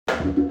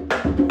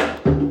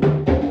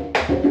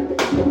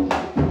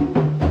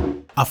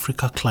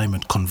Africa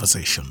Climate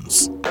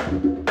Conversations.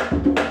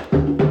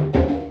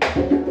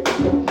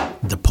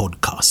 The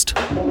podcast.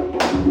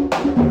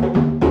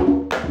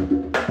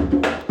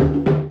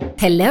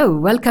 Hello,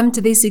 welcome to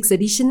this week's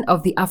edition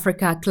of the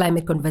Africa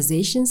Climate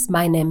Conversations.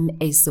 My name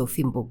is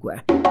Sophie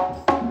Mbugwa.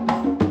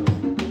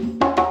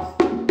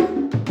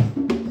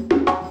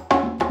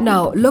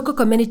 Now, local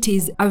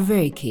communities are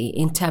very key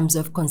in terms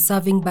of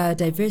conserving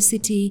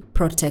biodiversity,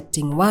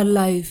 protecting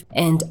wildlife,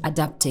 and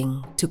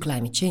adapting to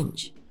climate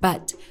change.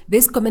 But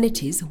these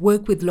communities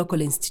work with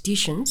local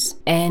institutions,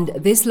 and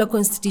these local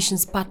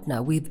institutions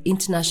partner with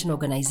international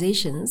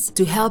organizations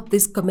to help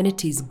these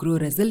communities grow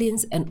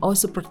resilience and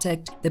also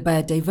protect the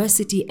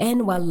biodiversity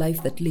and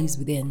wildlife that lives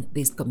within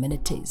these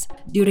communities.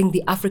 During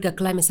the Africa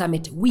Climate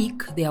Summit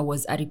week, there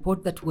was a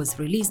report that was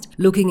released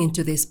looking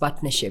into this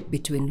partnership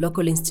between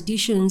local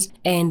institutions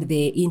and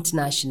the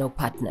international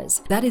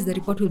partners. That is the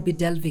report we'll be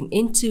delving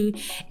into,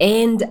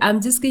 and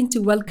I'm just going to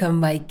welcome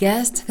my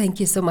guest. Thank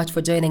you so much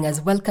for joining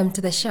us. Welcome to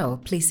the show.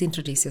 Please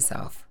introduce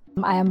yourself.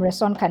 I am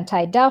Resson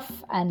Kantai Duff,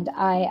 and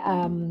I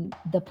am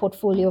the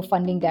Portfolio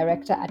Funding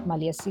Director at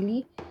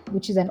Maliasili,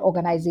 which is an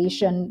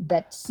organization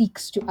that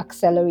seeks to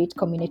accelerate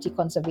community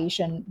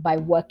conservation by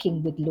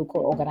working with local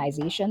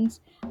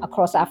organizations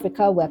across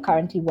Africa. We're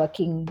currently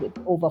working with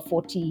over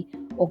 40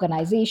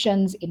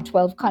 organizations in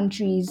 12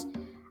 countries.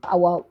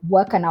 Our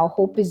work and our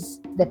hope is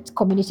that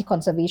community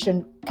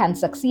conservation can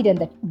succeed and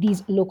that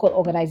these local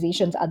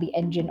organizations are the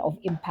engine of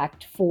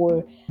impact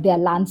for their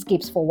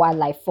landscapes, for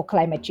wildlife, for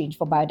climate change,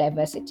 for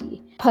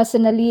biodiversity.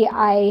 Personally,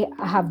 I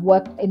have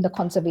worked in the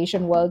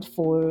conservation world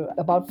for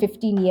about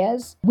 15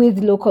 years with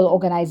local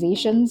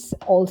organizations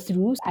all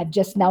through. I've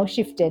just now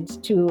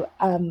shifted to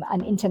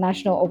an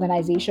international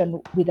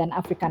organization with an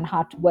African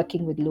heart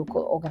working with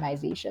local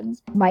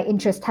organizations. My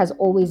interest has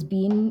always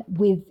been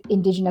with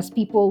indigenous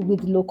people,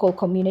 with local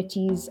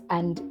communities,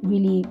 and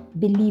really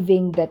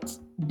believing that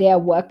their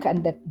work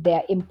and that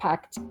their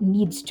impact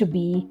needs to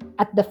be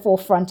at the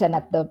forefront and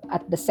at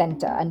the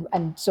center.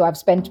 And so I've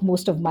spent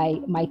most of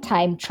my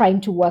time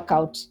trying to work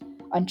out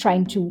and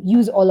trying to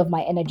use all of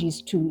my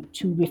energies to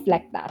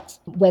reflect that,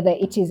 whether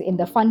it is in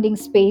the funding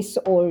space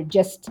or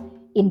just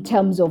in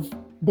terms of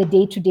the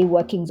day-to-day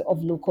workings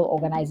of local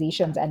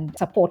organizations and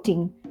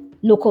supporting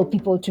local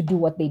people to do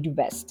what they do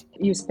best.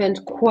 You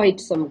spent quite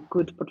some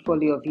good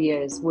portfolio of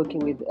years working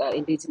with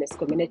indigenous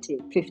community,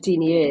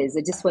 15 years.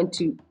 I just want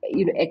to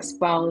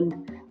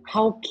expound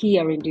how key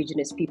are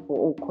indigenous people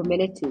or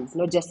communities,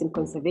 not just in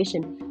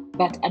conservation,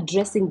 but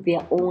addressing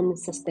their own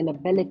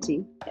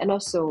sustainability and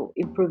also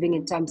improving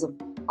in terms of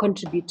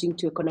contributing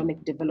to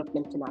economic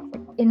development in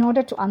Africa. In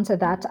order to answer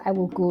that, I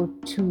will go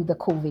to the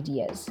COVID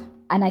years.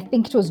 And I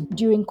think it was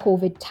during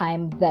COVID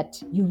time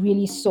that you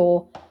really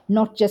saw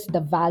not just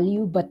the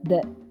value, but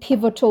the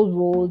pivotal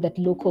role that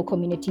local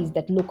communities,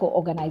 that local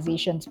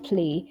organizations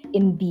play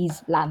in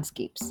these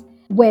landscapes.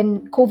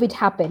 When COVID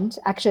happened,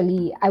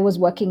 actually, I was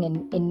working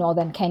in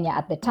northern Kenya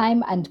at the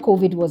time, and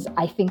COVID was,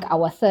 I think,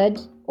 our third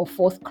or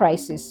fourth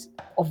crisis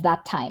of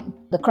that time.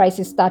 The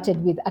crisis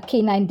started with a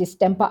canine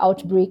distemper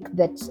outbreak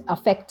that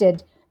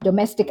affected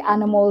domestic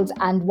animals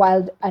and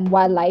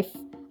wildlife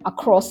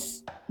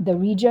across the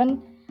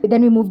region.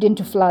 Then we moved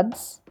into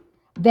floods.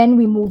 Then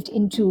we moved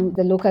into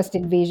the locust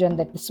invasion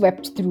that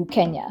swept through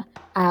Kenya,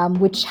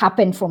 which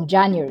happened from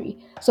January.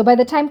 So by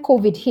the time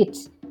COVID hit,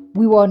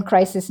 we were on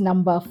crisis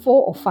number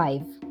 4 or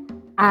 5.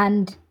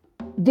 And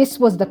this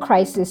was the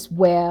crisis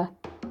where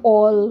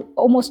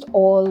almost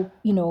all,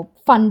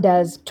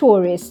 funders,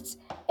 tourists,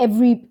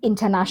 every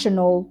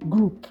international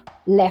group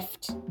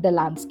left the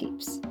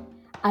landscapes.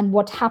 And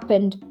what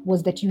happened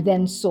was that you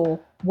then saw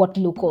what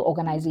local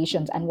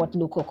organizations and what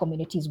local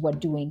communities were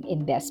doing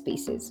in their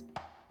spaces.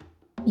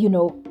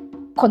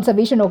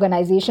 Conservation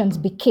organizations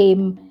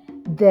became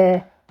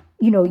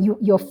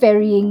you're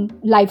ferrying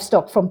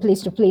livestock from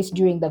place to place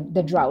during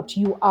the drought.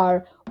 You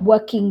are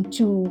working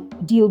to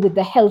deal with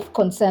the health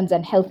concerns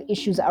and health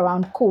issues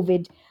around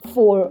COVID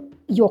for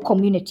your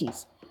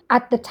communities.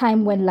 At the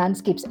time when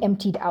landscapes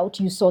emptied out,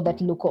 you saw that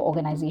local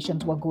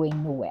organizations were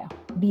going nowhere.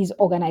 These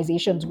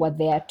organizations were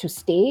there to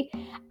stay.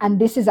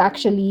 And this is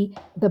actually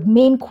the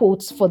main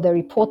quotes for the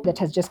report that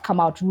has just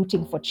come out,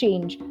 Rooting for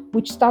Change,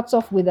 which starts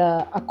off with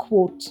a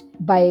quote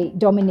by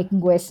Dominic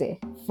Ngwese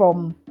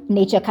from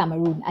Nature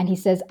Cameroon. And he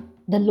says,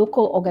 the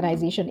local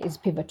organization is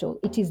pivotal.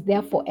 It is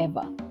there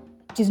forever.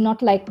 It is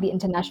not like the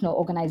international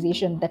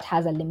organization that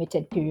has a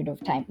limited period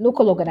of time.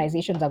 Local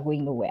organizations are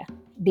going nowhere.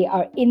 They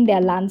are in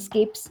their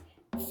landscapes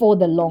for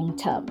the long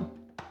term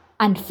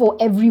and for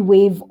every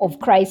wave of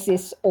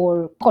crisis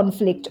or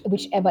conflict,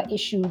 whichever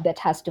issue that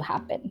has to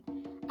happen.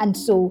 And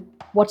so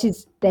what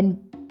is then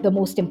the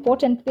most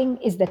important thing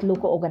is that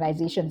local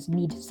organizations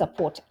need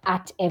support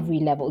at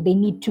every level. They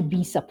need to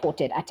be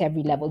supported at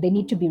every level. They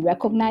need to be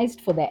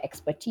recognized for their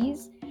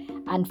expertise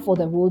and for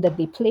the role that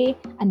they play,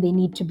 and they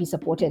need to be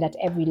supported at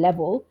every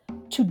level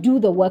to do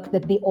the work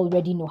that they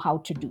already know how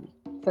to do.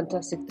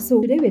 Fantastic.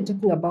 So today we're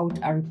talking about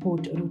a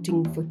report,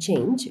 Rooting for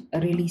Change,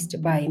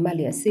 released by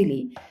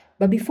Maliasili,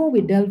 But before we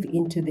delve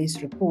into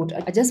this report,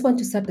 I just want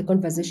to start the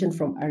conversation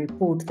from a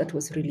report that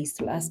was released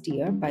last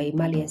year by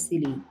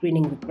Maliasili,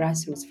 Greening the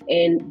Grassroots.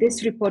 And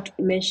this report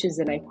mentions,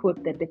 and I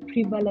quote, that the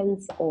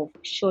prevalence of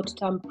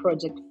short-term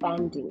project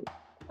funding,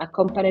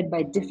 accompanied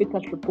by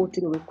difficult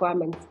reporting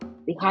requirements,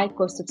 the high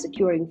cost of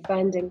securing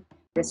funding,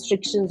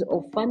 restrictions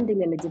of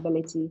funding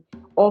eligibility,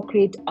 all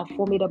create a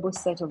formidable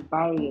set of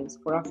barriers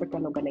for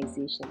African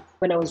organizations.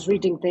 When I was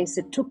reading this,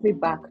 it took me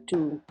back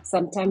to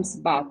some times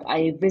back.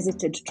 I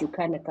visited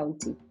Turkana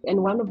County,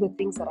 and one of the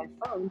things that I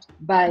found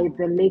by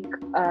the lake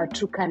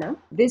Turkana,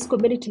 these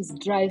communities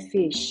dry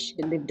fish,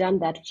 and they've done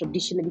that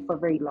traditionally for a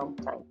very long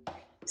time.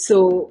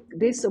 So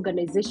this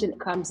organization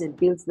comes and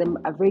builds them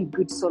a very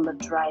good solar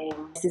drying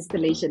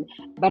installation.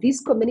 But these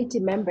community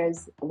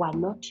members were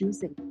not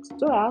using it.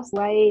 So I asked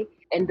why,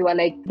 and they were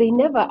like, they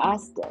never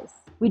asked us.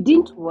 We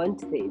didn't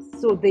want this.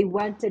 So they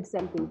wanted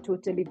something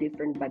totally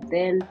different, but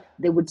then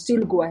they would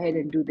still go ahead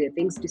and do their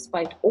things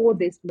despite all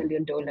this $1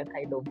 million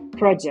kind of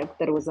project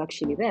that was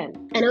actually there.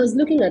 And I was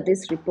looking at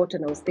this report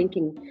and I was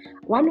thinking,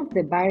 one of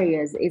the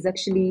barriers is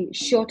actually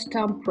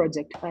short-term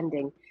project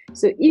funding.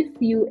 So if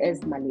you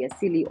as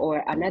Maliasili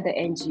or another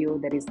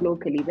NGO that is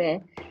locally there,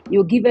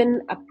 you're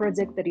given a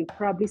project that you're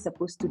probably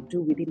supposed to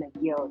do within a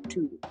year or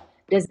two,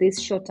 does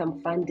this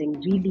short-term funding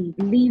really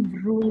leave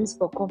rooms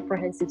for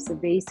comprehensive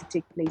surveys to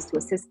take place to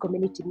assess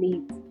community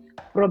needs,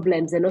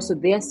 problems, and also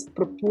their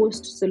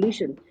proposed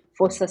solution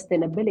for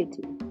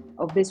sustainability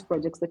of these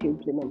projects that you're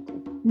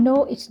implementing?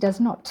 No, it does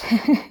not.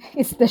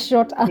 It's the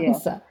short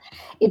answer.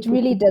 Yeah. It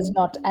really does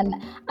not.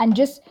 And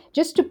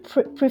just to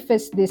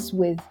preface this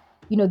with,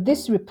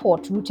 this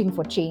report, Rooting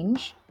for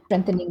Change,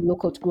 Strengthening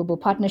Local to Global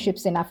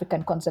Partnerships in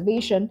African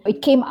Conservation,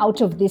 it came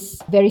out of this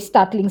very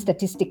startling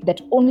statistic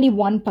that only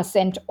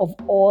 1% of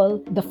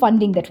all the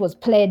funding that was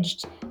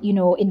pledged,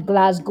 in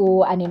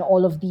Glasgow and in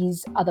all of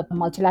these other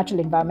multilateral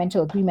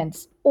environmental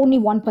agreements, only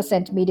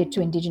 1% made it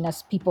to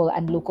Indigenous people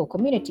and local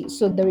communities.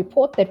 So the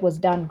report that was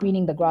done,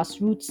 Greening the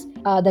Grassroots,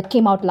 that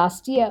came out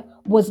last year,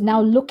 was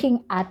now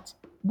looking at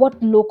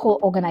what local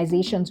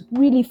organizations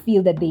really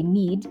feel that they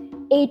need,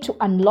 to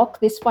unlock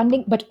this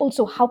funding, but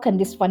also how can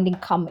this funding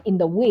come in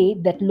the way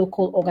that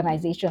local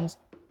organizations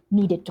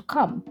need it to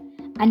come.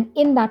 And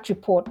in that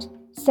report,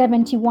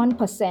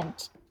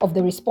 71% of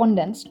the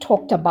respondents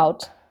talked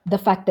about the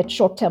fact that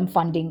short-term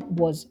funding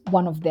was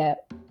one of their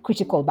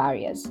critical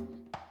barriers.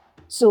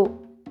 So,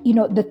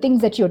 the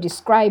things that you're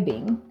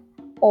describing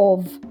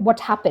of what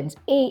happens,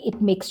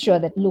 it makes sure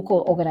that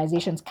local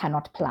organizations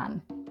cannot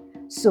plan.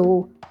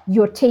 So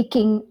you're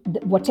taking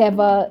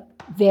whatever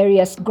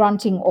various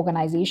granting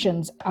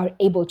organizations are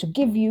able to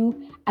give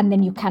you, and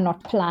then you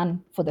cannot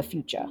plan for the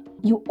future.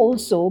 You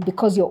also,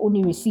 because you're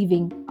only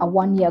receiving a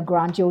 1-year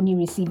grant, you're only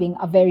receiving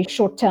a very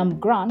short-term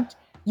grant,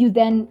 you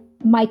then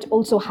might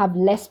also have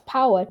less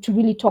power to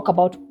really talk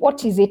about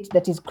what is it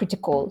that is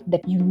critical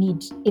that you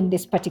need in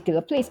this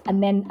particular place.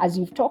 And then, as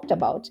you've talked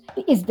about,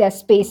 is there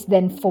space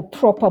then for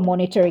proper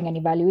monitoring and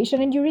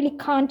evaluation? And you really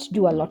can't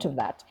do a lot of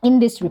that. In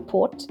this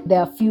report, there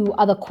are a few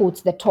other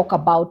quotes that talk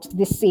about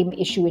this same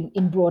issue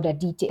in broader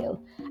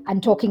detail,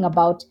 and talking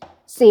about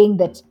saying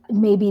that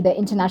maybe the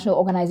international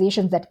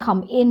organizations that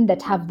come in that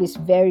have this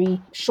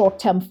very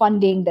short-term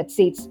funding that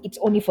say it's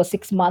only for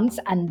 6 months,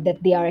 and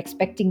that they are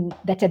expecting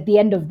that at the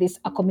end of this,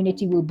 a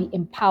community will be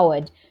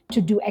empowered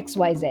to do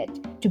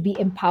XYZ, to be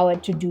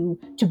empowered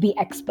to be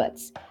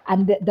experts.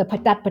 And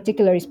that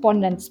particular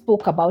respondent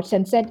spoke about it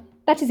and said,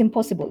 that is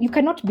impossible. You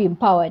cannot be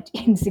empowered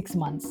in 6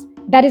 months.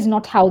 That is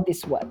not how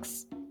this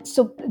works.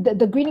 So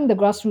the Greening the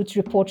Grassroots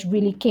report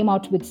really came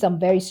out with some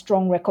very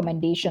strong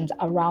recommendations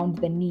around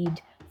the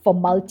need for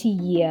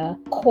multi-year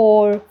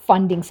core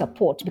funding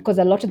support, because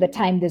a lot of the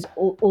time there's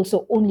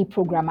also only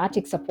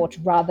programmatic support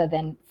rather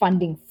than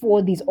funding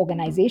for these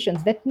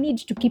organizations that need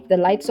to keep the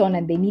lights on,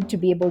 and they need to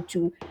be able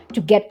to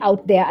get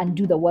out there and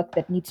do the work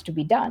that needs to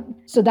be done.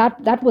 So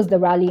that was the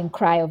rallying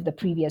cry of the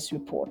previous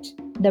report.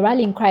 The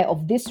rallying cry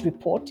of this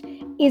report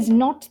is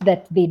not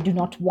that they do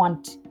not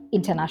want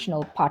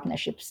international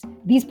partnerships.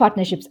 These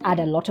partnerships add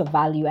a lot of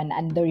value,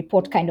 and the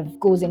report kind of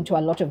goes into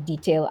a lot of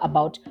detail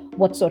about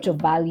what sort of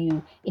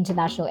value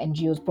international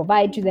NGOs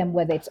provide to them,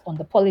 whether it's on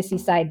the policy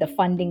side, the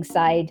funding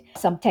side,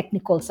 some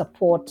technical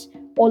support.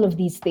 All of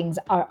these things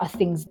are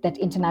things that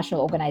international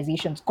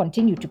organizations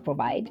continue to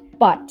provide,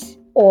 but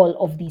all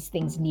of these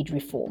things need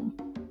reform.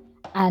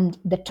 And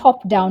the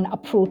top-down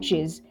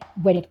approaches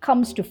when it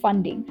comes to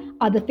funding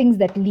are the things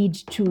that lead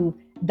to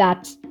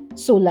that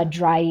solar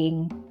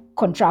drying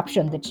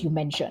contraption that you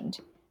mentioned,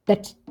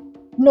 that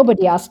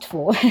nobody asked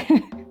for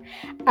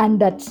and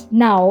that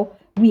now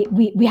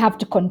we have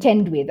to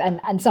contend with,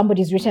 and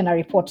somebody's written a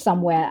report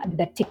somewhere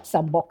that ticked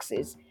some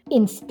boxes.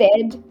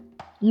 Instead,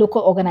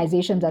 local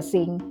organizations are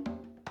saying,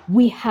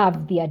 we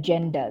have the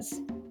agendas.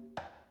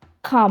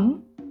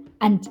 Come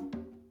and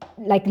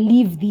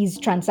leave these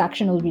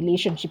transactional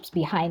relationships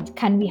behind.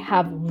 Can we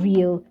have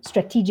real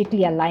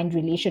strategically aligned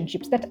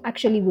relationships that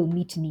actually will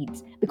meet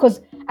needs?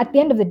 Because at the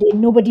end of the day,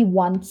 nobody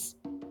wants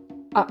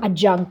a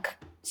junk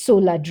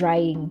solar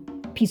drying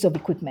piece of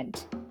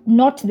equipment.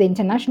 not the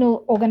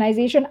international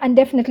organization, and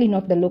definitely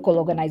not the local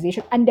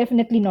organization, and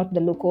definitely not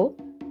the local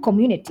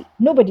community.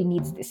 Nobody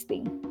needs this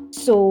thing.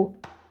 So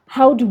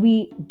how do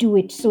we do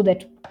it so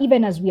that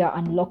even as we are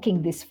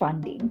unlocking this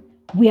funding,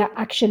 we are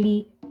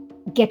actually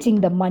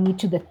getting the money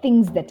to the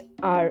things that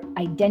are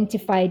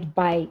identified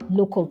by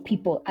local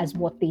people as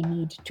what they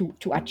need to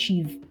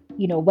achieve,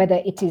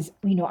 whether it is,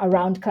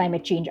 around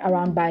climate change,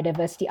 around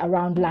biodiversity,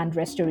 around land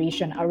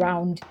restoration,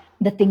 around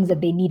the things that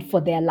they need for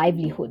their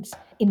livelihoods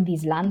in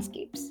these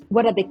landscapes.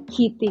 What are the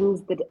key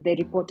things that the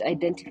report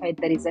identified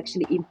that is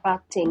actually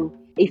impacting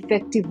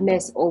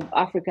effectiveness of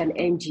African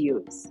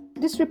NGOs?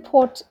 This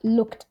report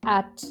looked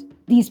at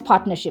these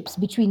partnerships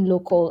between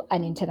local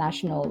and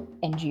international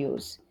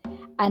NGOs.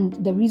 And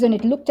the reason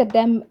it looked at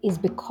them is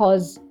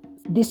because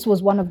this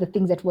was one of the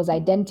things that was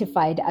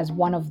identified as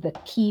one of the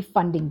key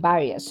funding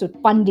barriers. So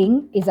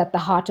funding is at the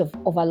heart of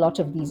a lot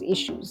of these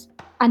issues.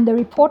 And the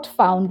report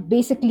found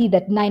basically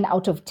that 9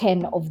 out of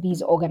 10 of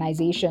these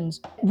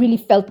organizations really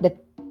felt that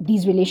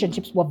these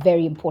relationships were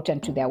very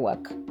important to their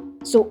work.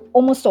 So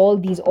almost all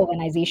these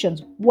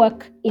organizations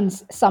work in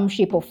some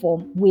shape or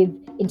form with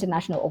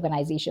international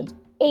organizations.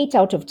 8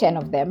 out of 10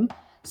 of them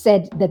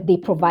said that they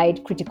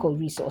provide critical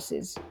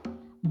resources.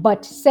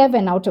 But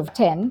 7 out of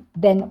 10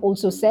 then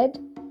also said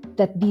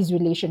that these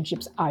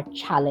relationships are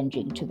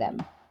challenging to them.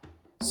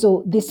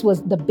 So this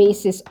was the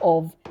basis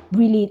of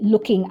really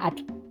looking at,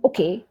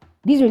 okay,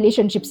 these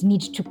relationships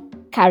need to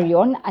carry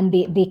on, and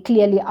they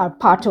clearly are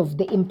part of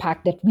the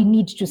impact that we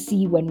need to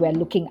see when we're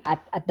looking at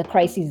the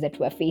crises that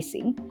we're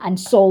facing and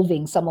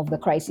solving some of the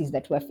crises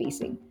that we're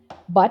facing.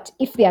 But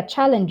if they are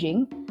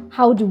challenging,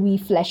 how do we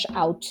flesh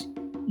out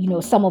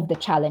some of the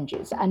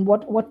challenges? And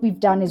what we've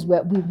done is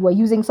we're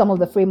using some of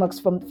the frameworks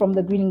from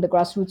the Greening the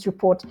Grassroots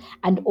report,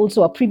 and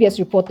also a previous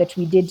report that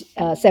we did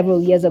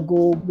several years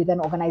ago with an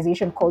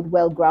organization called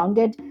Well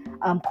Grounded,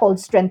 called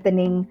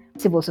Strengthening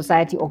Civil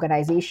Society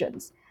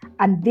Organizations.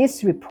 And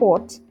this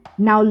report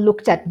now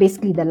looked at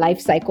basically the life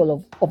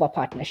cycle of a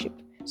partnership.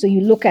 So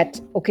you look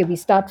at, okay, we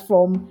start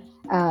from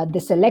the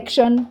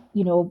selection,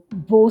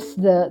 both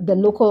the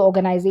local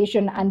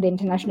organization and the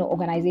international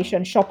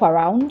organization shop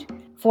around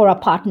for a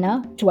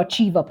partner to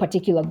achieve a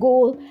particular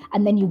goal.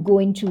 And then you go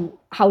into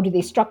how do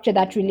they structure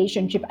that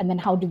relationship, and then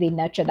how do they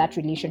nurture that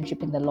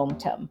relationship in the long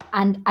term.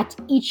 And at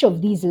each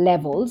of these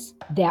levels,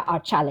 there are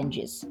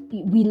challenges.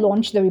 We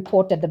launched the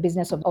report at the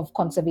Business of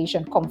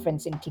Conservation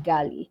conference in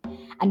Kigali,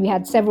 and we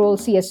had several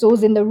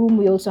CSOs in the room.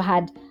 We also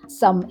had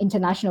some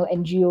international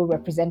NGO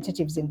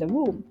representatives in the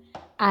room.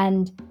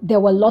 And there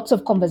were lots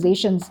of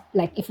conversations,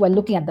 like if we're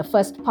looking at the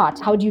first part,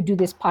 how do you do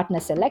this partner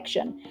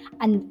selection?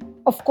 And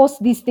of course,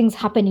 these things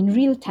happen in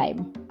real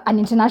time. An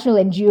international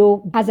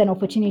NGO has an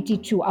opportunity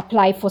to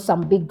apply for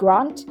some big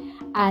grant.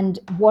 And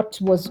what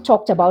was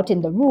talked about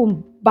in the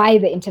room by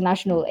the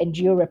international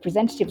NGO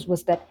representatives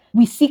was that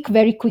we seek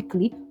very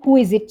quickly who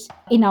is it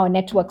in our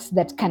networks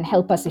that can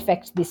help us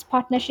effect this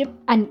partnership.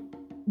 And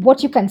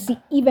what you can see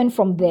even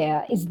from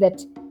there is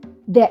that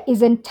there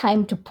isn't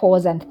time to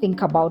pause and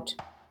think about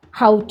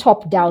how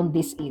top down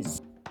this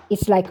is.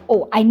 It's like,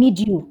 oh, I need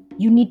you.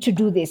 You need to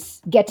do this.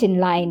 Get in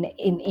line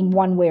in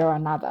one way or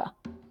another.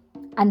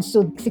 And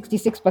so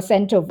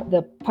 66% of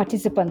the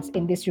participants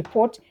in this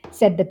report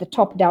said that the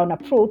top down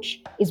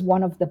approach is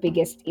one of the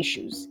biggest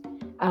issues.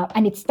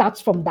 And it starts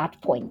from that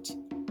point.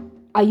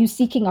 Are you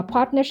seeking a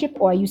partnership,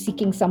 or are you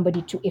seeking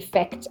somebody to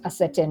effect a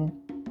certain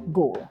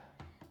goal?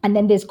 And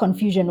then there's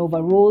confusion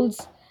over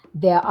roles.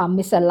 There are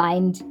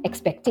misaligned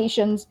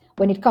expectations.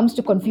 When it comes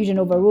to confusion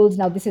over roles,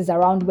 now this is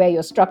around where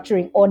you're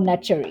structuring or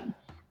nurturing.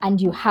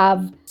 And you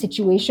have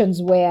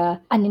situations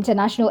where an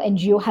international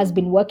NGO has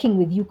been working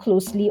with you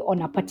closely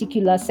on a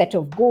particular set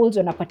of goals,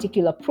 on a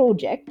particular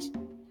project.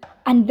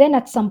 And then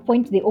at some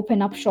point, they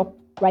open up shop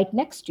right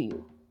next to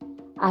you.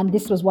 And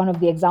this was one of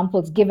the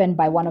examples given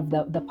by one of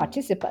the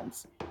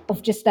participants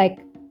of just like,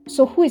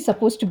 so who is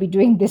supposed to be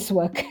doing this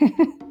work?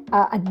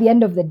 At the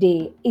end of the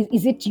day,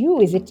 is it you?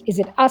 Is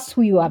it us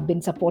who you have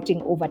been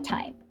supporting over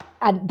time?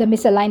 And the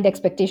misaligned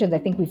expectations, I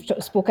think we've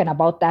spoken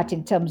about that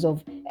in terms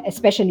of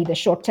especially the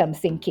short-term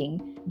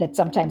thinking that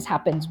sometimes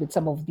happens with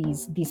some of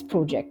these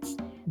projects.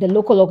 The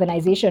local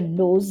organization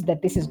knows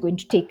that this is going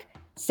to take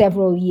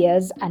several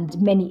years and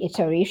many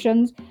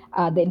iterations.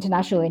 The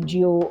international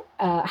NGO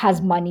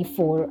has money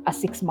for a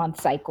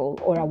 6-month cycle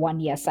or a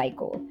 1-year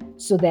cycle.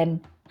 So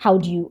then how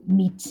do you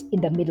meet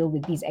in the middle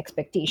with these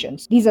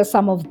expectations? These are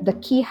some of the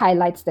key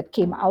highlights that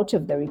came out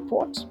of the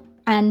report.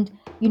 And,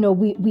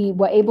 we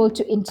were able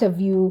to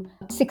interview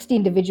 60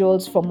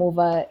 individuals from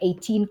over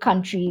 18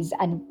 countries.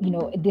 And,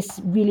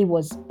 this really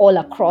was all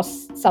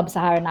across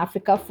sub-Saharan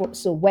Africa,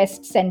 so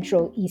West,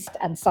 Central, East,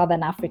 and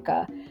Southern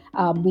Africa.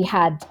 We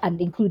had, and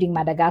including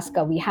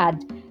Madagascar, we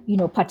had,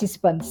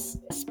 participants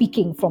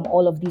speaking from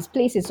all of these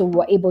places. So we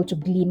were able to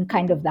glean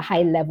kind of the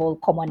high-level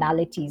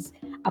commonalities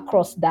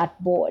across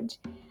that board.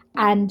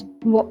 And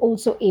we were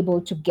also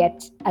able to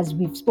get, as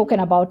we've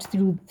spoken about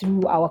through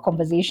our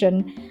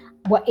conversation,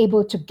 we're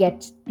able to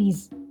get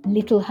these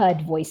little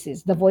heard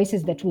voices, the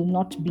voices that will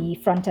not be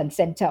front and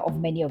center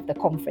of many of the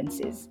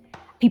conferences.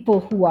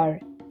 people who are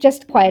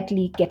just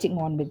quietly getting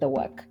on with the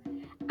work.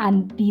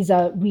 And these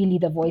are really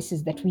the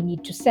voices that we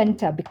need to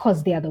center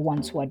because they are the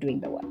ones who are doing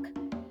the work.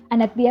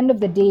 And at the end of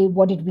the day,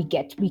 what did we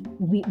get?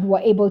 We were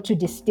able to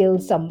distill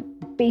some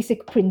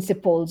basic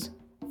principles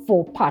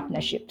for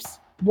partnerships.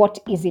 What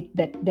is it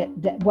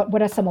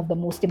what are some of the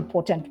most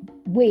important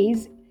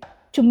ways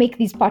to make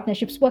these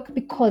partnerships work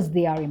because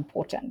they are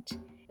important?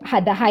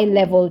 At the high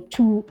level,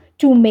 two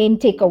main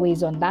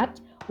takeaways on that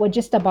were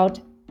just about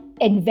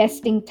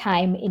investing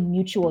time in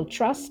mutual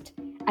trust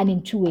and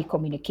in two-way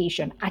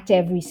communication at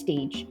every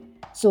stage.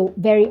 So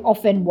very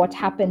often what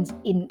happens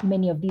in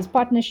many of these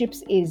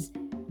partnerships is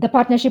the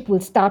partnership will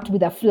start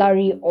with a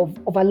flurry of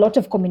a lot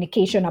of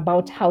communication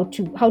about how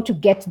to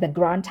get the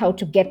grant, how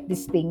to get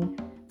this thing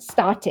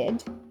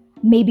started.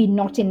 Maybe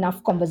not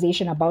enough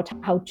conversation about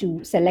how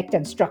to select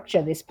and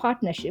structure this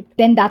partnership.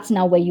 Then that's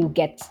now where you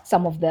get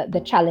some of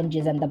the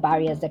challenges and the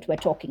barriers that we're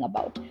talking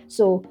about.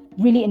 So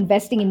really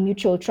investing in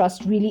mutual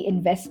trust, really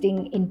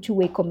investing in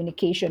two-way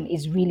communication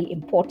is really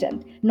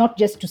important, not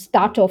just to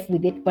start off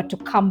with it, but to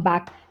come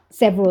back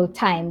several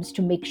times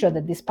to make sure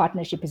that this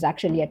partnership is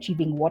actually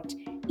achieving what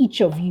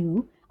each of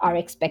you are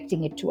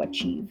expecting it to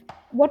achieve.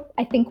 What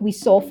I think we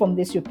saw from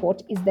this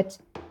report is that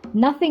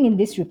nothing in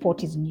this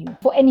report is new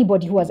for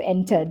anybody who has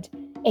entered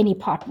any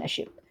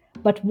partnership.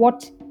 But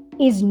what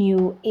is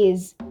new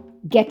is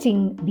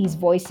getting these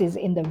voices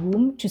in the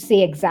room to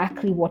say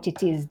exactly what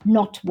it is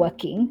not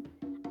working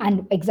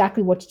and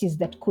exactly what it is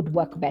that could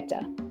work better.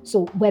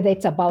 So whether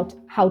it's about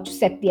how to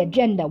set the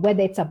agenda,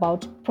 whether it's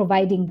about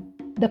providing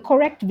the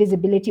correct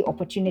visibility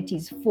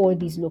opportunities for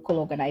these local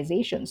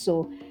organizations.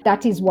 So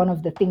that is one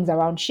of the things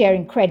around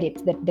sharing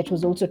credit that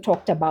was also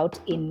talked about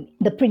in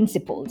the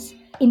principles.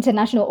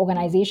 International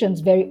organizations,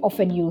 very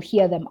often you'll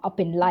hear them up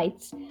in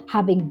lights,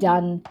 having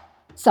done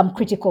some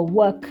critical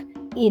work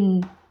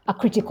in a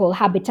critical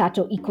habitat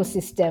or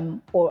ecosystem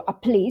or a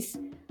place,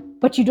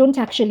 but you don't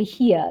actually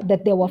hear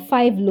that there were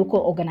 5 local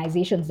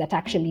organizations that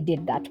actually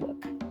did that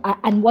work.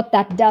 And what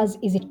that does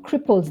is it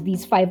cripples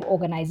these 5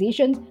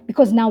 organizations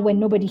because now when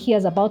nobody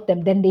hears about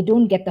them, then they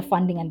don't get the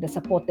funding and the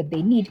support that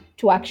they need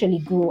to actually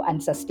grow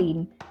and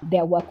sustain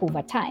their work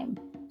over time.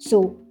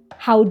 So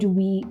how do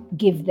we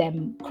give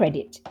them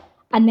credit?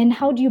 And then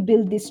how do you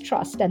build this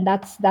trust? And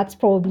that's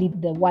probably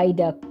the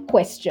wider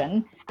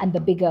question and the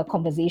bigger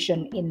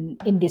conversation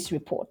in this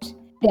report.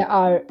 There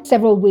are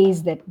several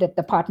ways that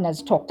the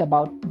partners talked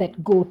about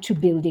that go to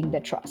building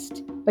the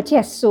trust. But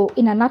yes, so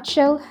in a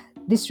nutshell,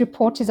 this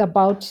report is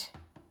about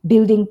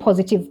building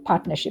positive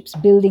partnerships,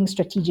 building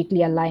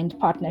strategically aligned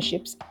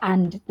partnerships,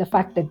 and the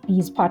fact that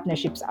these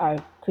partnerships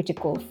are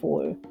critical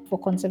for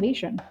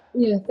conservation.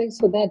 Yeah, thanks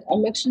for that.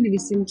 I'm actually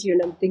listening to you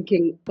and I'm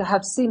thinking I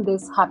have seen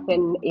this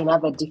happen in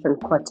other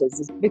different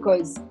quarters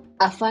because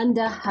a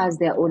funder has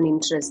their own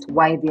interest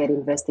why they are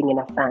investing in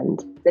a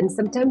fund. Then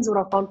sometimes what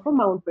I found from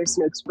my own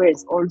personal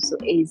experience also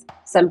is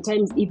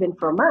sometimes even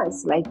from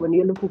us, like when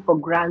you're looking for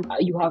grants,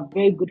 you have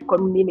very good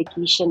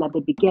communication at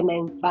the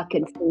beginning, back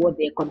and forth,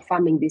 they're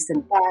confirming this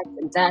and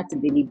that,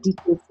 and they need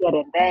details here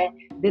and there.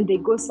 Then they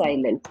go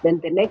silent. Then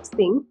the next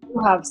thing,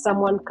 you have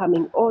someone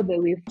coming all the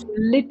way to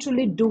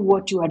literally do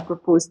what you had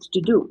proposed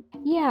to do.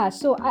 Yeah,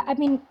 so I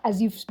mean,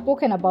 as you've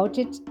spoken about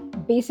it,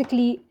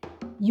 basically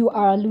you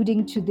are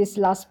alluding to this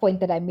last point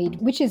that I made,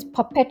 which is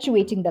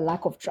perpetuating the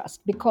lack of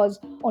trust. Because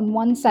on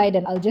one side,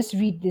 and I'll just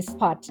read this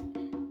part,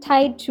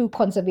 tied to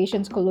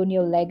conservation's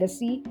colonial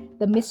legacy,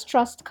 the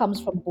mistrust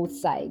comes from both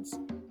sides.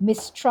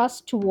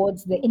 Mistrust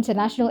towards the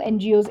international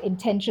NGOs'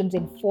 intentions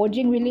in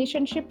forging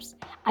relationships,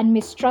 and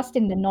mistrust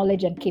in the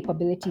knowledge and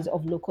capabilities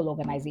of local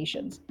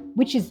organizations,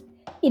 which is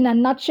in a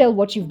nutshell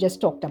what you've just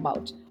talked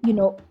about.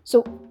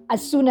 So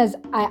as soon as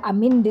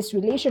I'm in this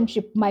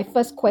relationship, my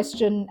first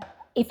question,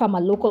 if I'm a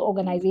local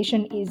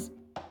organization,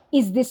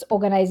 is this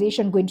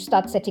organization going to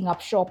start setting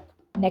up shop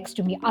next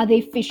to me? Are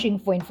they fishing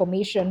for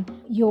information?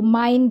 Your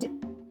mind,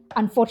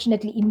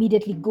 unfortunately,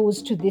 immediately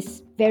goes to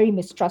this very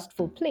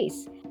mistrustful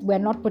place. We're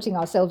not putting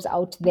ourselves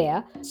out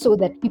there so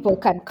that people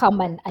can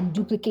come and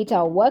duplicate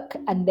our work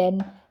and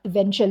then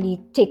eventually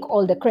take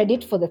all the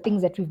credit for the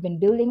things that we've been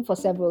building for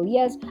several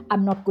years.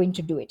 I'm not going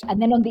to do it.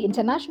 And then on the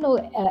international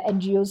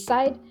NGOs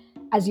side,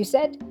 as you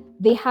said,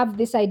 they have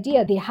this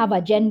idea, they have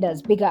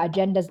agendas, bigger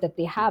agendas that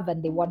they have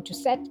and they want to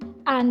set,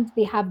 and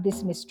they have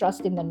this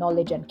mistrust in the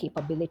knowledge and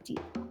capability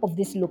of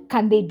this. Look,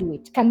 can they do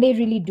it? Can they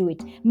really do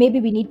it? Maybe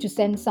we need to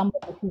send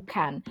somebody who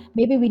can.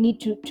 Maybe we need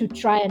to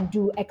try and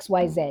do X,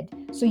 Y, Z.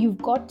 So you've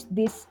got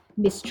this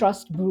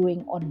mistrust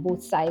brewing on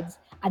both sides,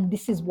 and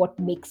this is what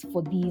makes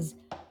for these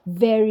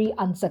very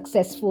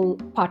unsuccessful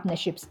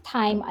partnerships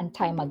time and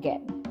time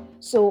again.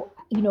 So,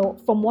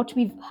 from what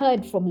we've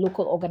heard from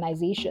local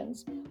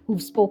organizations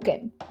who've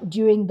spoken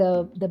during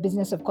the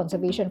Business of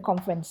Conservation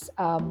conference,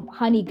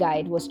 Honey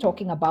Guide was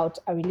talking about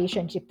a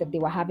relationship that they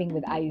were having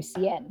with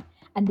IUCN.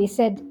 And they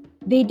said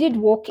they did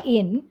walk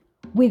in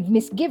with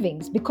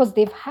misgivings because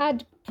they've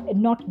had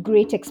not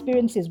great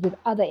experiences with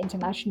other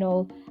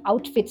international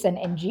outfits and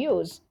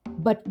NGOs.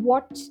 But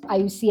what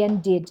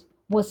IUCN did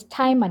was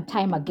time and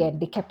time again,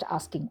 they kept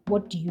asking,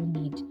 what do you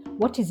need?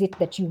 what is it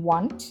that you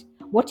want?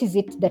 What is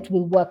it that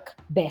will work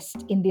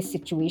best in this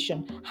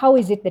situation? How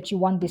is it that you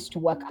want this to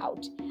work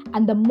out?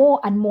 And the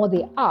more and more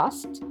they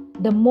asked,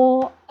 the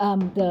more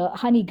the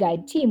Honey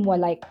Guide team were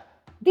like,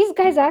 these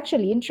guys are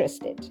actually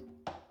interested.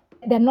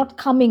 They're not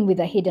coming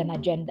with a hidden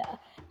agenda.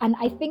 And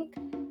I think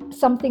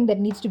something that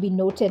needs to be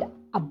noted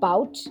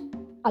about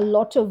a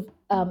lot of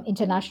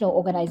international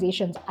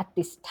organizations at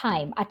this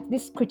time, at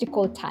this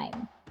critical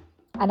time,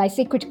 and I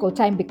say critical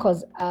time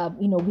because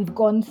we've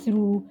gone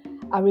through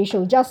a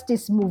racial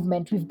justice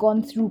movement, we've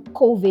gone through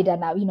COVID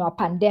and a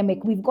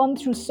pandemic, we've gone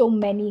through so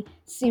many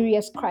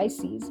serious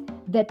crises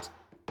that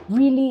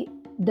really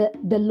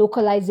the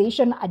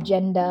localization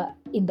agenda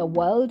in the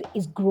world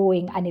is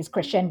growing and is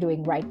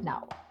crescendoing right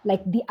now.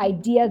 Like the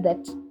idea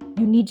that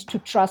you need to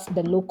trust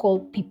the local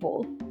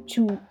people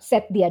to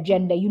set the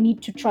agenda. You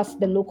need to trust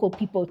the local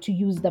people to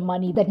use the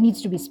money that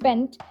needs to be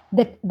spent,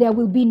 that there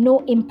will be no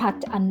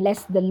impact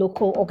unless the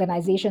local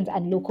organizations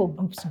and local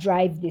groups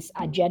drive this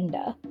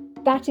agenda.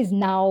 That is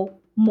now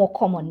more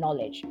common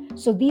knowledge.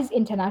 So these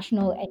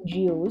international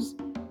NGOs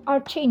are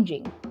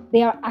changing.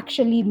 They are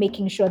actually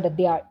making sure that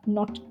they are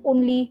not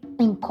only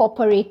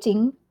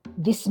incorporating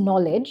this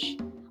knowledge,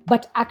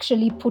 but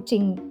actually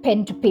putting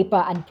pen to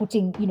paper and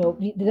putting,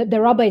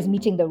 the rubber is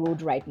meeting the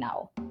road right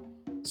now.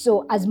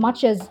 So as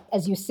much as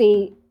you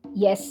say,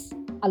 yes,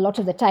 a lot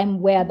of the time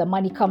where the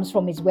money comes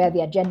from is where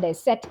the agenda is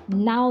set,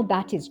 now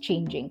that is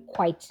changing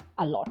quite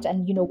a lot.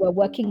 And, we're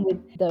working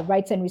with the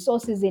Rights and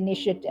Resources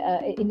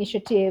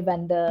Initiative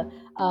and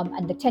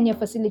the Tenure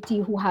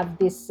Facility, who have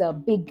this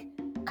big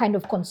kind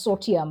of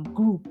consortium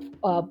group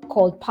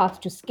called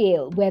Path to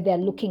Scale, where they're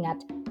looking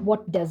at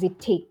what does it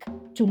take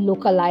to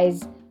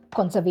localize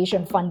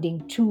conservation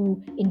funding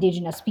to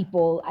indigenous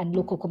people and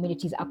local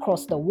communities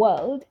across the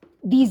world.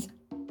 These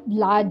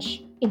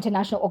large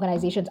international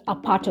organizations are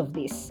part of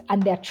this,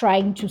 and they're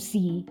trying to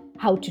see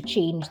how to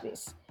change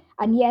this.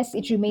 And yes,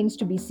 it remains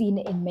to be seen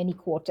in many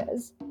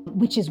quarters,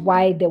 which is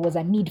why there was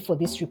a need for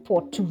this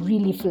report to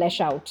really flesh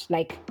out,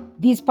 like,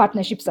 these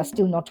partnerships are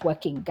still not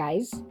working,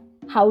 guys.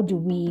 How do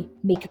we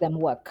make them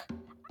work?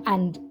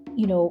 And,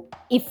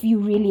 if you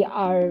really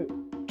are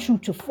true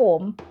to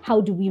form,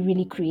 how do we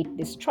really create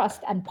this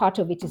trust? And part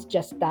of it is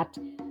just that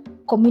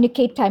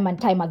communicate time and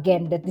time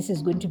again that this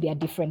is going to be a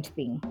different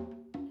thing.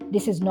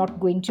 This is not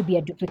going to be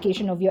a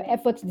duplication of your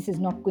efforts. This is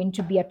not going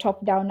to be a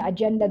top-down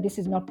agenda. This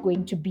is not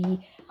going to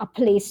be a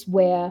place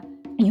where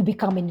you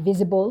become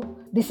invisible.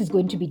 This is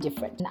going to be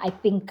different. And I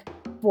think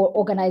for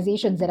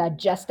organizations that are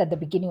just at the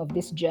beginning of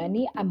this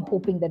journey, I'm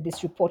hoping that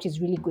this report is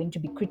really going to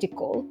be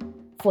critical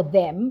for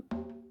them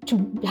to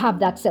have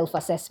that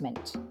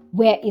self-assessment.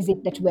 Where is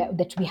it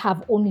that we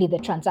have only the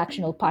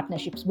transactional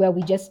partnerships where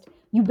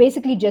you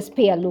basically just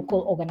pay a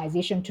local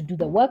organization to do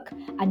the work,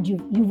 and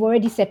you've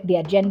already set the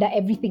agenda,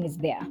 everything is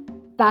there.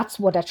 That's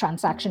what a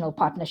transactional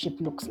partnership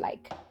looks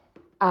like.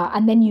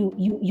 And then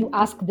you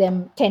ask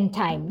them 10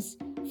 times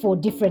for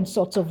different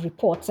sorts of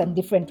reports and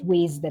different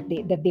ways that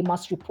they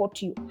must report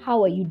to you.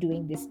 How are you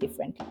doing this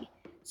differently?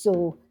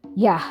 So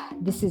yeah,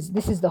 this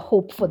is the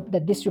hope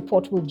that this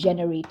report will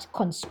generate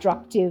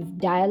constructive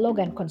dialogue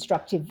and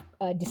constructive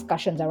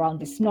discussions around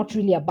this. Not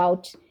really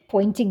about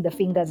pointing the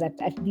fingers at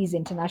these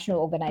international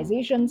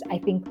organizations. I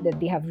think that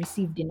they have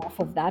received enough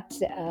of that,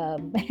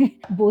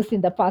 both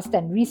in the past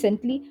and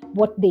recently.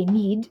 What they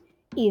need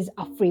is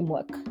a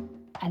framework.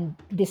 And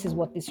this is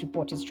what this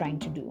report is trying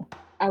to do.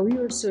 Are we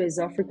also, as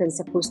Africans,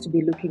 supposed to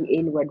be looking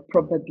inward,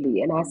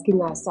 probably, and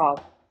asking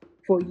ourselves,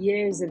 for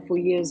years and for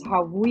years,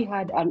 have we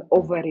had an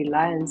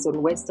over-reliance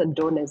on Western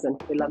donors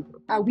and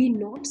philanthropy? Are we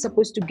not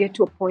supposed to get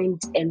to a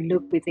point and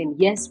look within?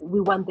 Yes, we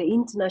want the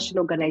international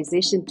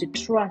organization to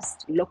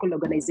trust local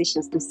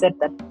organizations to set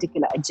that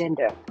particular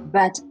agenda.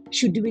 But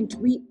shouldn't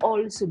we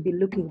also be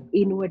looking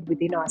inward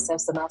within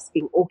ourselves and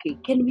asking, okay,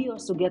 can we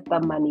also get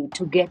the money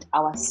to get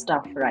our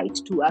stuff right,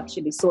 to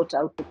actually sort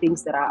out the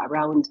things that are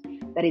around,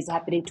 that is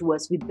happening to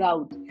us,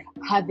 without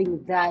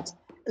having that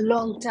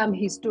long-term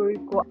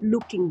historical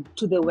looking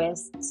to the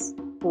West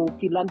for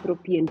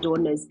philanthropy and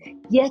donors?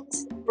 Yet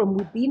from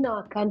within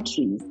our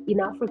countries, in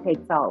Africa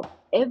itself,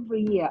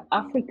 every year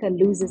Africa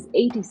loses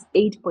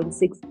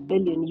 $88.6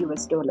 billion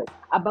US dollars,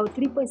 about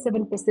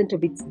 3.7%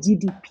 of its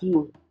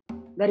GDP.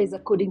 That is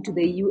according to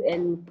the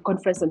UN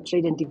Conference on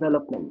Trade and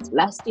Development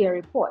last year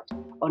report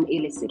on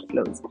illicit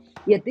flows.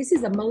 Yet this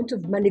is amount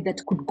of money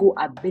that could go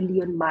a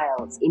billion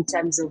miles in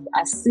terms of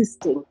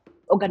assisting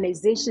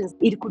organizations.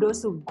 It could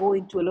also go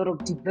into a lot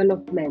of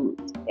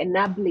development,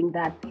 enabling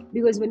that.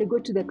 Because when you go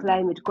to the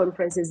climate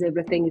conferences,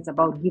 everything is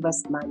about give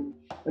us money.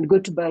 When you go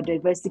to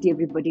biodiversity,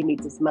 everybody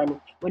needs this money.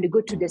 When you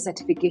go to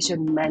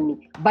desertification,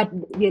 money. But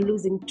we are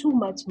losing too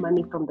much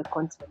money from the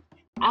continent.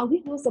 Are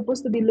we not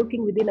supposed to be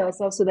looking within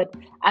ourselves so that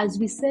as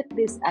we set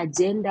this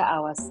agenda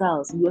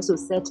ourselves, we also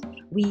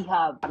we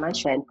have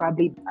financial, and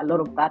probably a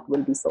lot of that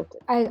will be sorted?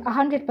 I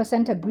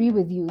 100% agree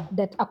with you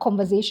that a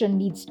conversation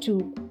needs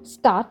to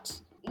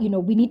start.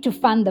 We need to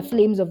fan the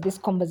flames of this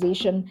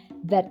conversation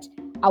that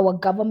our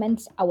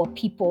governments, our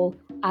people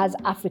as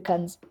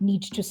Africans,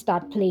 need to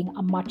start playing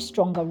a much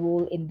stronger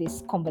role in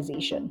this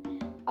conversation.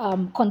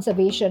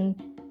 Conservation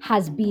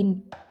has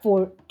been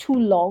for too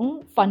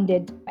long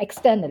funded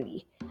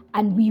externally,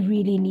 and we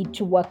really need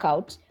to work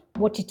out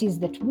what it is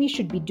that we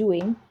should be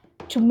doing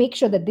to make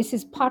sure that this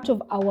is part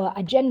of our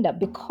agenda,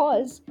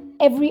 because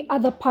every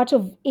other part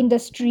of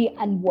industry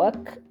and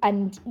work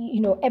and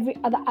every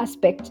other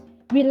aspect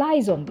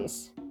relies on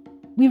this.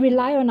 We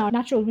rely on our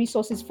natural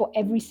resources for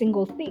every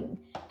single thing.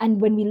 And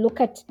when we look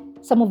at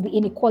some of the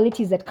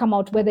inequalities that come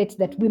out, whether it's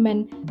that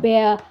women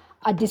bear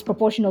a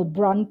disproportionate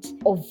brunt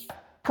of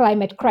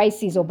climate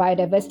crisis or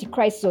biodiversity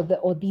crisis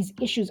or these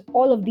issues,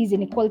 all of these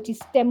inequalities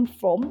stem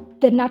from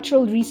the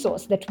natural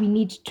resource that we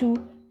need to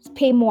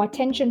pay more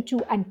attention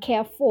to and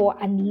care for,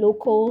 and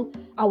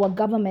our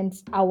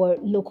governments, our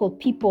local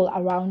people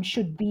around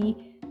should be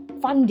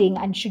funding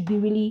and should be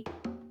really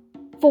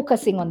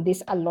focusing on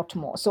this a lot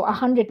more. So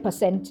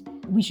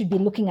 100% we should be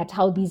looking at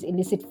how these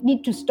illicit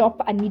need to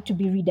stop and need to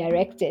be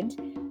redirected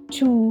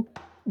to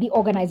the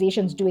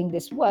organizations doing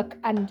this work,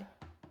 and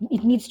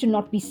it needs to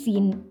not be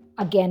seen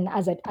again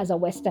as a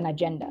Western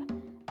agenda.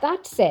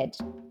 That said,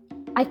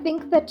 I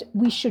think that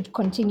we should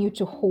continue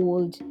to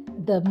hold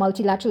the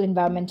multilateral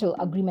environmental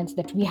agreements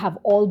that we have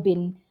all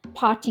been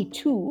party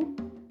to.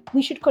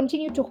 We should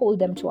continue to hold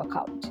them to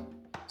account.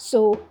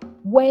 So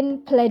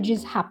when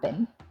pledges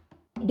happen,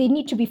 they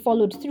need to be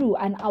followed through,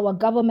 and our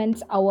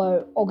governments,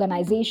 our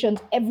organizations,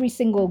 every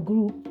single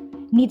group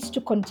needs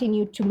to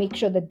continue to make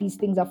sure that these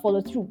things are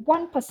followed through.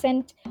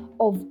 1%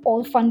 of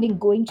all funding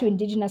going to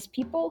indigenous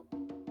people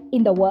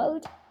in the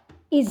world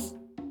is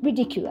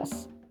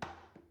ridiculous.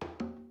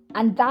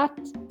 And that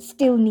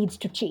still needs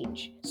to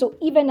change. So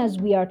even as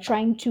we are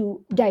trying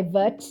to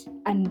divert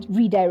and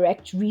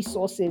redirect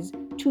resources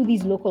to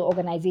these local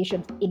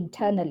organizations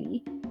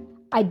internally,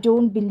 I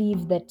don't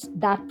believe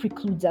that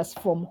precludes us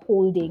from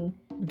holding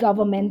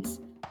governments,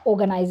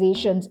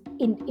 organizations,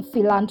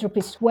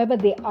 philanthropists, whoever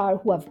they are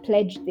who have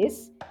pledged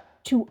this,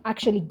 to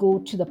actually go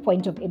to the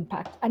point of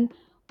impact. And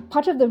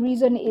part of the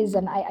reason is,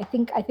 and I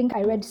think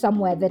I read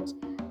somewhere, that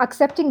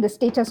accepting the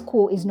status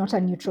quo is not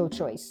a neutral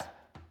choice.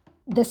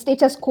 The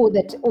status quo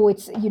that,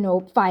 it's,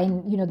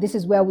 fine, this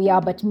is where we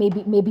are, but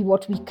maybe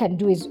what we can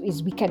do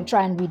is we can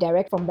try and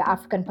redirect from the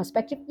African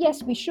perspective.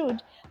 Yes, we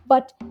should,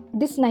 but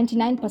this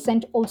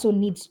 99% also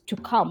needs to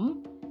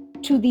come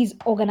to these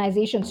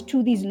organizations,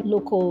 to these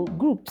local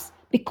groups,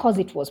 because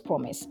it was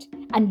promised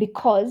and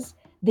because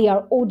they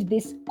are owed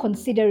this,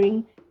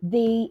 considering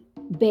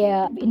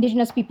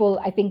indigenous people,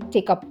 I think,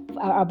 take up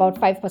about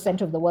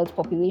 5% of the world's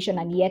population,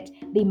 and yet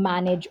they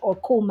manage or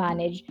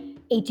co-manage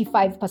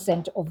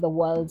 85% of the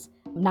world's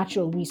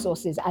natural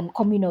resources and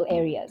communal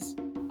areas.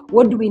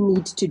 What do we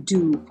need to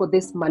do for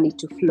this money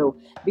to flow?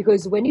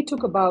 Because when you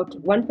talk about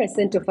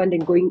 1% of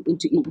funding going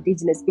into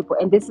indigenous people,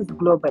 and this is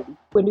globally,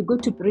 when you go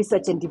to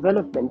research and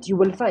development, you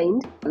will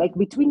find, like,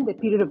 between the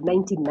period of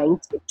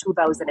 1990 and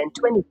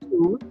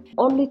 2022,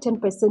 only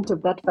 10%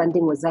 of that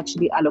funding was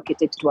actually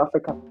allocated to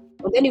Africa.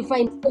 And then you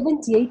find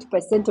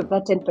 78% of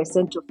that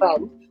 10% of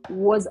fund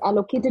was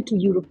allocated to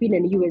European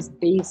and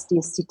US-based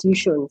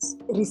institutions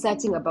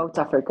researching about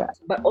Africa.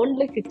 But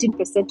only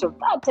 15% of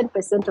that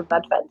 10% of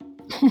that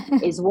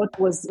fund is what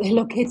was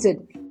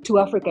allocated to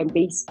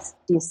African-based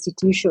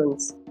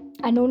institutions.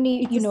 And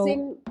only,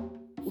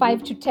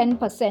 5 to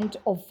 10%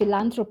 of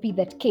philanthropy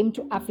that came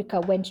to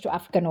Africa went to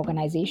African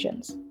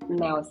organizations.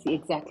 Now, see,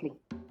 exactly.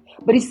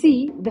 But you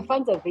see, the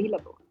funds are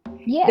available.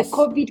 Yes. The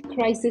COVID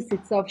crisis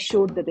itself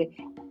showed that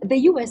the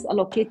US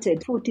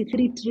allocated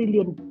 $43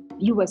 trillion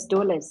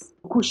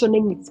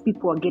cushioning its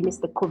people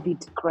against the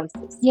COVID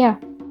crisis. Yeah,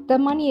 the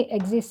money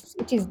exists,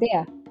 it is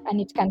there, and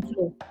it can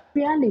flow.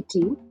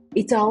 Reality,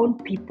 it's our own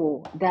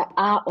people that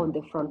are on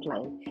the front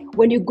line.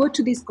 When you go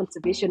to these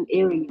conservation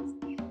areas,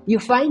 you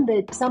find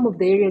that some of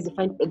the areas, you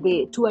find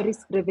the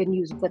tourist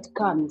revenues that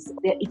comes,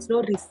 it's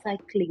not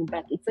recycling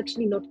back. It's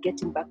actually not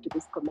getting back to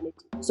this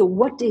community. So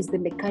what is the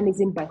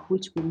mechanism by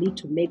which we need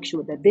to make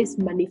sure that this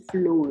money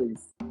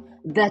flows,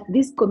 that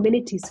these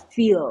communities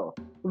feel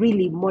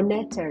really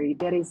monetary?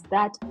 There is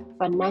that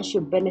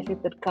financial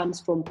benefit that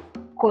comes from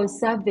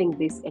conserving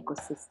this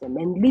ecosystem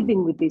and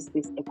living with this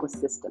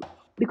ecosystem.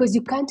 Because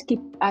you can't keep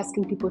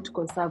asking people to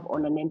conserve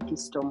on an empty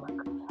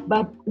stomach.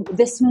 But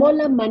the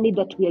smaller money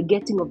that we are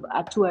getting of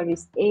a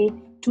tourist,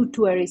 2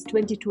 tourists,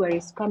 20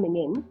 tourists coming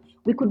in,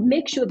 we could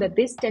make sure that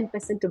this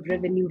 10% of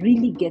revenue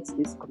really gets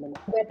this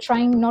community. We're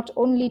trying not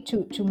only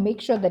to make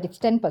sure that it's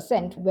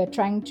 10%, we're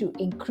trying to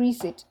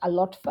increase it a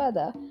lot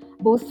further,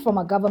 both from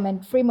a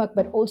government framework,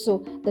 but also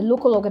the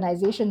local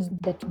organizations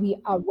that we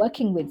are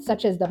working with,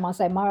 such as the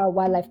Masai Mara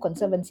Wildlife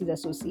Conservancies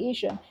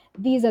Association.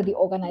 These are the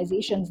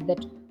organizations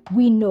that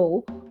we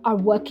know are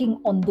working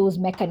on those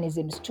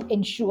mechanisms to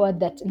ensure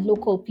that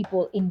local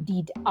people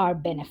indeed are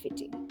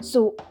benefiting.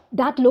 So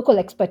that local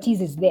expertise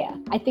is there.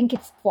 I think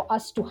it's for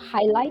us to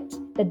highlight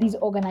that these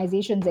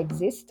organizations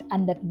exist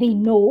and that they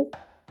know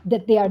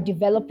that they are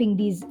developing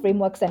these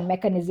frameworks and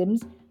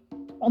mechanisms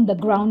on the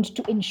ground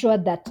to ensure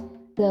that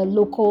the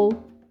local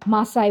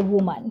Maasai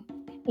woman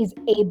is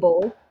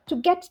able to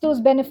get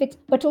those benefits,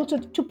 but also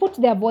to put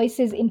their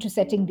voices into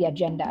setting the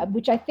agenda,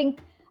 which I think,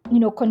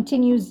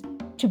 continues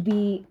to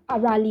be a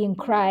rallying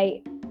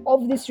cry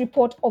of this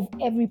report, of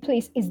every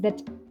place, is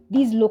that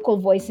these local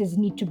voices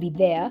need to be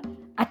there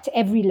at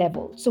every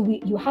level. So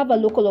you have a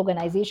local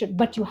organization,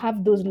 but you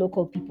have those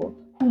local people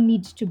who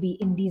need to be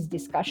in these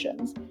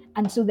discussions,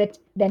 and so that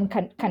then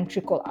can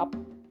trickle up.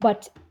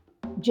 But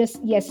just,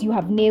 yes, you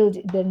have nailed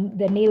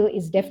the nail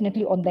is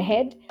definitely on the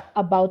head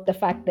about the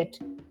fact that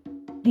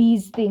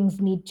these things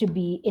need to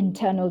be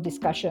internal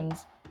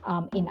discussions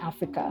in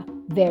Africa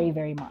very,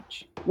 very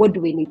much. What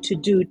do we need to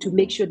do to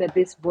make sure that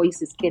these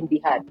voices can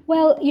be heard?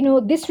 Well,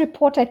 this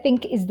report, I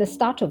think, is the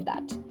start of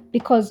that,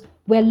 because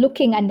we're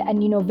looking and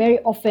very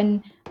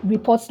often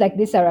reports like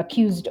this are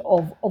accused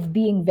of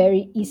being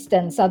very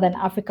Eastern, Southern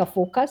Africa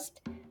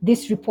focused.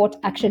 This report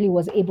actually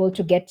was able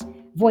to get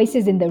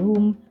voices in the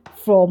room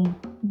from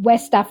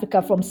West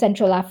Africa, from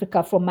Central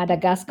Africa, from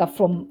Madagascar,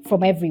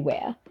 from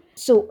everywhere.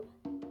 So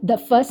the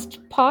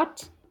first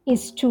part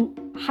is to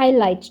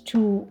highlight,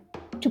 to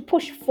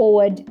push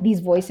forward these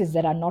voices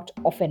that are not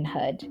often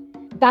heard.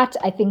 That,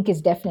 I think,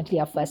 is definitely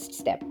our first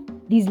step.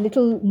 These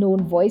little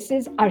known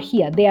voices are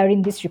here. They are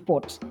in this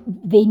report.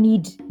 They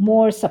need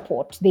more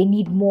support. They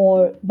need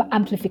more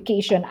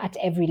amplification at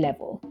every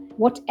level.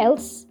 What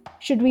else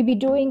should we be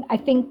doing? I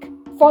think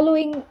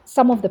following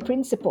some of the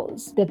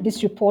principles that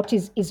this report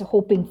is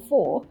hoping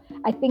for,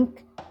 I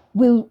think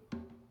will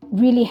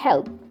really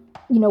help.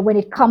 When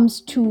it comes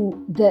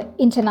to the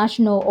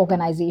international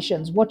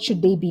organizations, what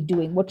should they be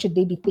doing? What should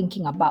they be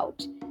thinking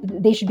about?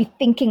 They should be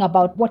thinking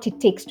about what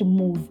it takes to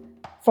move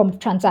from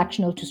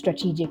transactional to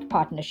strategic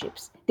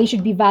partnerships. They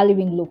should be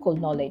valuing local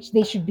knowledge.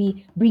 They should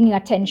be bringing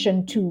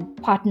attention to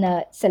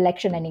partner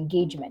selection and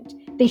engagement.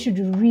 They should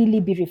really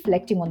be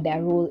reflecting on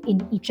their role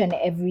in each and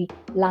every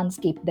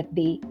landscape that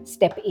they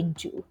step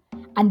into.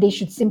 And they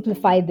should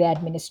simplify their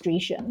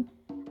administration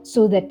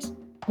so that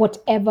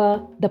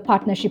whatever the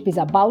partnership is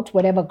about,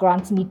 whatever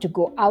grants need to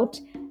go out,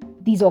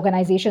 these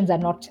organizations are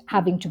not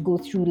having to go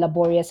through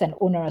laborious and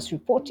onerous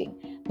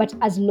reporting. But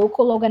as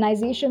local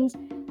organizations,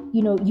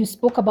 you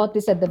spoke about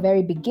this at the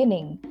very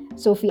beginning,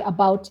 Sophie,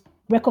 about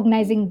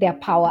recognizing their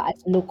power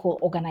as local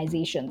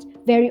organizations.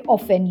 Very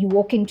often you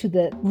walk into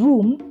the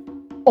room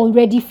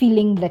already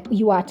feeling that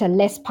you are at a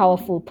less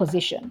powerful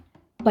position.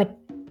 But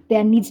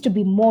there needs to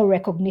be more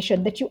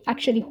recognition that you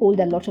actually hold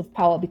a lot of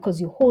power,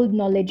 because you hold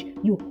knowledge,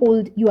 you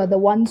are the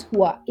ones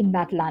who are in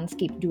that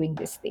landscape doing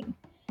this thing.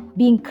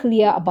 Being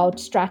clear about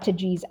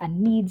strategies and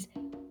needs,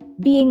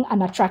 being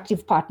an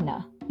attractive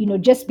partner.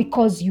 Just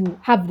because you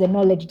have the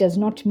knowledge does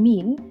not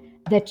mean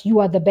that you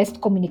are the best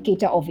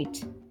communicator of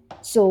it.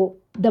 So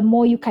the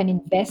more you can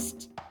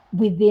invest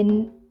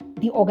within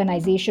the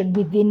organization,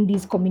 within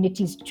these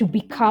communities, to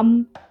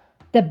become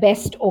the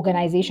best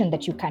organization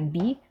that you can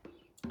be,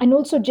 and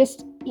also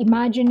just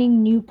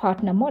imagining new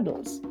partner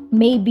models.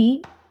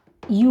 Maybe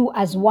you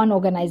as one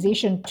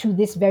organization to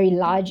this very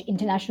large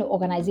international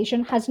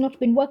organization has not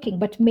been working,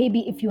 but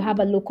maybe if you have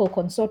a local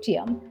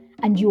consortium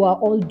and you are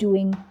all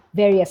doing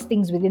various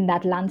things within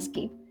that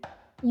landscape,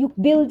 you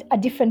build a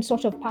different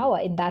sort of power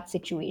in that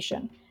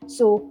situation.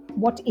 So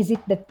what is it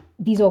that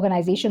these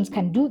organizations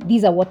can do?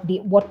 These are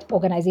what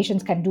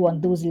organizations can do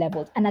on those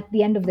levels. And at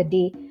the end of the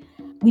day,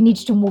 we need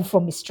to move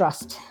from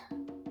mistrust.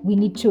 We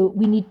need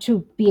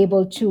to be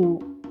able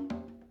to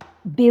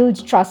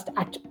build trust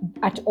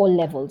at all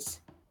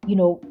levels.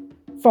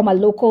 From a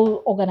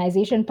local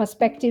organization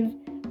perspective,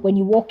 when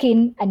you walk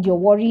in and you're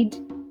worried,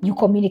 you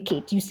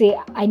communicate. You say,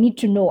 I need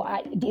to know,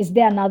 is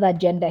there another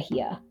agenda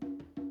here?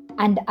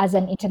 And as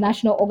an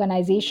international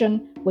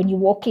organization, when you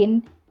walk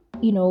in,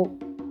 you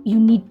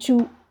need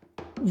to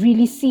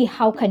really see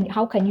how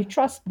can you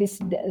trust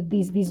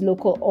these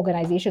local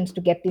organizations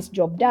to get this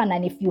job done.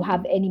 And if you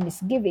have any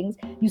misgivings,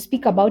 you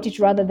speak about it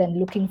rather than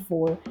looking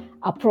for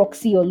a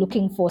proxy or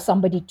looking for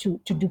somebody to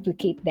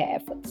duplicate their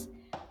efforts.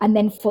 And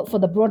then for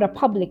the broader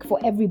public, for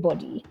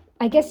everybody,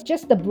 I guess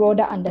just the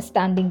broader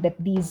understanding that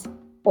these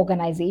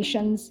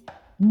organizations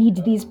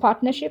need these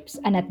partnerships,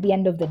 and at the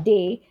end of the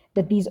day,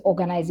 that these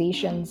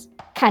organizations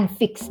can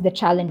fix the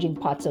challenging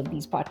parts of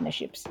these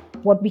partnerships.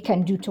 What we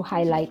can do to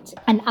highlight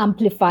and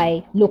amplify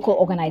local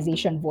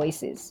organization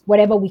voices,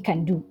 whatever we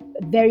can do.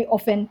 Very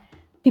often,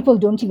 people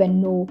don't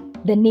even know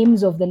the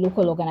names of the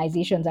local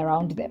organizations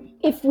around them.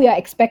 If we are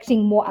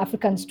expecting more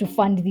Africans to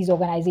fund these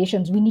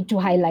organizations, we need to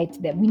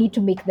highlight them. We need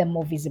to make them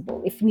more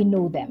visible. If we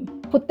know them,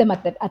 put them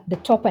at the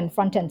top and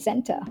front and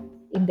center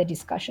in the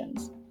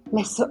discussions.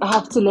 So I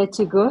have to let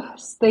you go.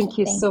 Thank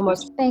you so much.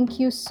 Thank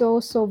you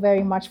so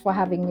very much for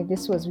having me.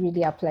 This was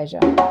really a pleasure.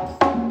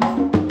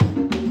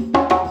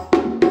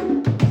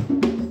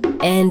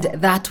 And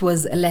that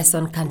was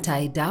Resson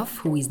Kantai Duff,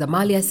 who is the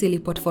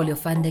Maliasili Portfolio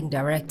Funding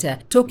Director,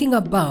 talking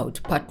about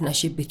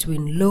partnership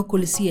between local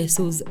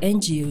CSOs,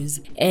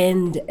 NGOs,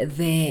 and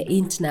their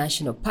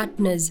international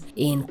partners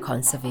in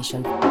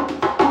conservation.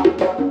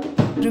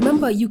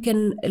 Remember, you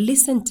can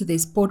listen to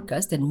this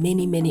podcast and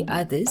many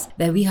others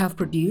that we have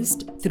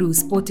produced through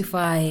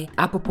Spotify,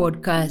 Apple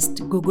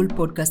Podcast, Google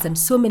Podcast, and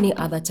so many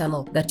other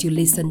channels that you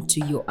listen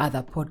to your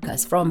other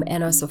podcasts from,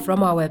 and also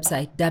from our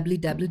website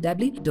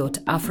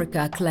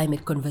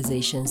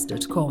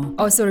www.africaclimateconversations.com.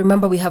 Also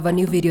remember, we have a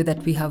new video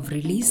that we have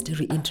released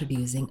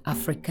reintroducing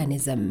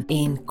Africanism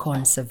in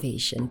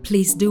conservation.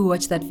 Please do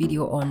watch that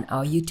video on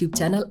our YouTube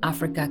channel,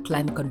 Africa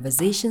Climate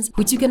Conversations,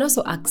 which you can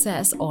also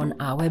access on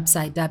our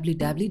website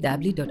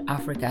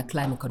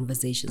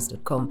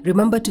www.africaclimateconversations.com.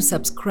 Remember to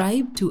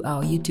subscribe to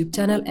our YouTube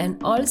channel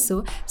and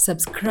also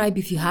subscribe,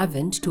 if you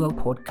haven't, to our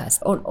podcast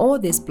on all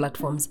these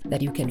platforms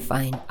that you can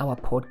find our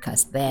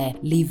podcast there.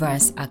 Leave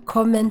us a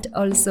comment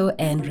also,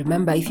 and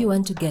remember, if you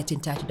want to get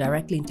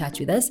directly in touch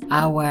with us,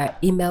 our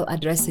email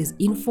address is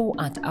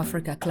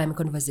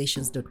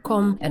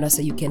info@africaclimateconversations.com, and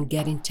also you can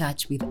get in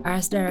touch with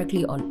us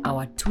directly on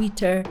our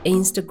Twitter,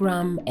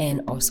 Instagram,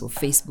 and also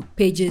Facebook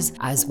pages,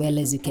 as well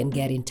as you can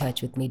get in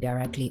touch with me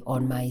directly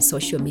on my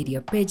social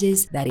media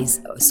pages. That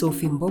is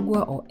Sophie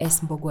Mbogwa or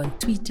S Mbogwa on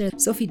Twitter,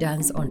 Sophie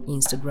Dance on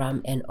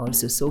Instagram, and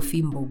also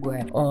Sophie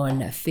Mbogwa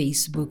on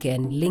Facebook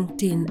and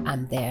LinkedIn.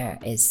 I'm there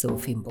as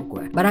Sophie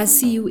Mbogwa. But I'll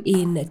see you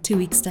in 2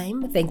 weeks'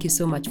 time. Thank you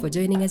so much for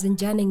joining us and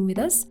journeying with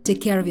us.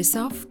 Take care of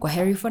yourself.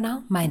 Kwaheri for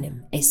now. My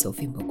name is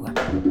Sophie Mbogwa.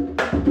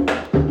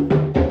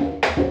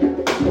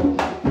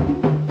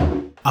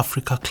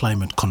 Africa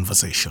Climate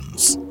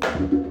Conversations.